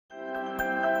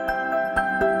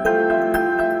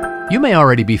You may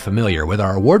already be familiar with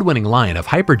our award-winning line of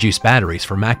HyperJuice batteries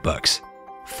for MacBooks.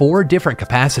 4 different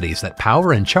capacities that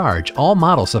power and charge all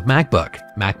models of MacBook,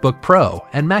 MacBook Pro,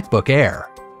 and MacBook Air.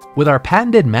 With our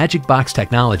patented Magic Box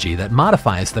technology that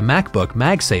modifies the MacBook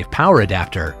MagSafe power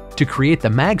adapter to create the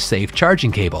MagSafe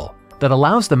charging cable that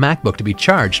allows the MacBook to be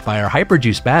charged by our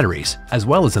HyperJuice batteries as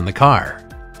well as in the car,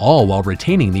 all while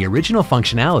retaining the original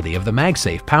functionality of the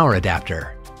MagSafe power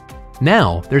adapter.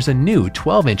 Now, there's a new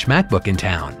 12-inch MacBook in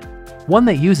town, one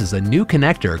that uses a new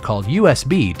connector called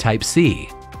USB Type-C.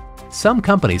 Some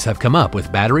companies have come up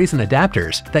with batteries and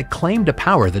adapters that claim to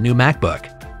power the new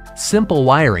MacBook. Simple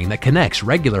wiring that connects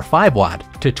regular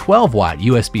 5-watt to 12-watt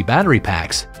USB battery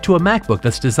packs to a MacBook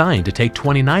that's designed to take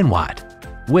 29-watt,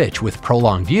 which with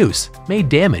prolonged use may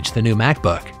damage the new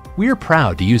MacBook. We're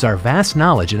proud to use our vast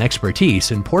knowledge and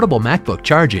expertise in portable MacBook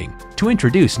charging to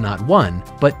introduce not 1,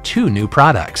 but 2 new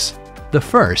products. The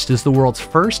first is the world's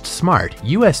first smart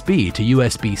USB to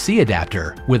USB-C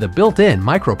adapter with a built-in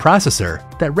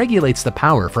microprocessor that regulates the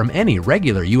power from any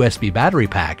regular USB battery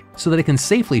pack so that it can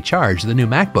safely charge the new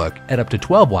MacBook at up to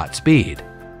 12-watt speed.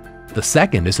 The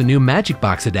second is a new Magic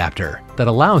Box adapter that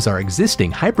allows our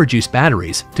existing HyperJuice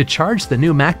batteries to charge the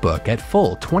new MacBook at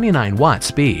full 29-watt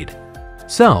speed.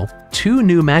 So, 2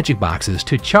 new Magic Boxes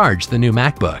to charge the new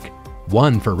MacBook.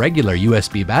 One for regular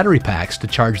USB battery packs to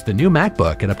charge the new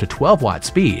MacBook at up to 12-watt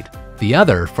speed. The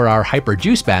other for our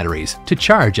HyperJuice batteries to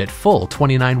charge at full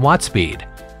 29-watt speed.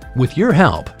 With your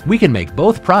help, we can make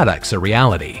both products a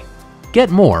reality. Get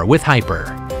more with Hyper.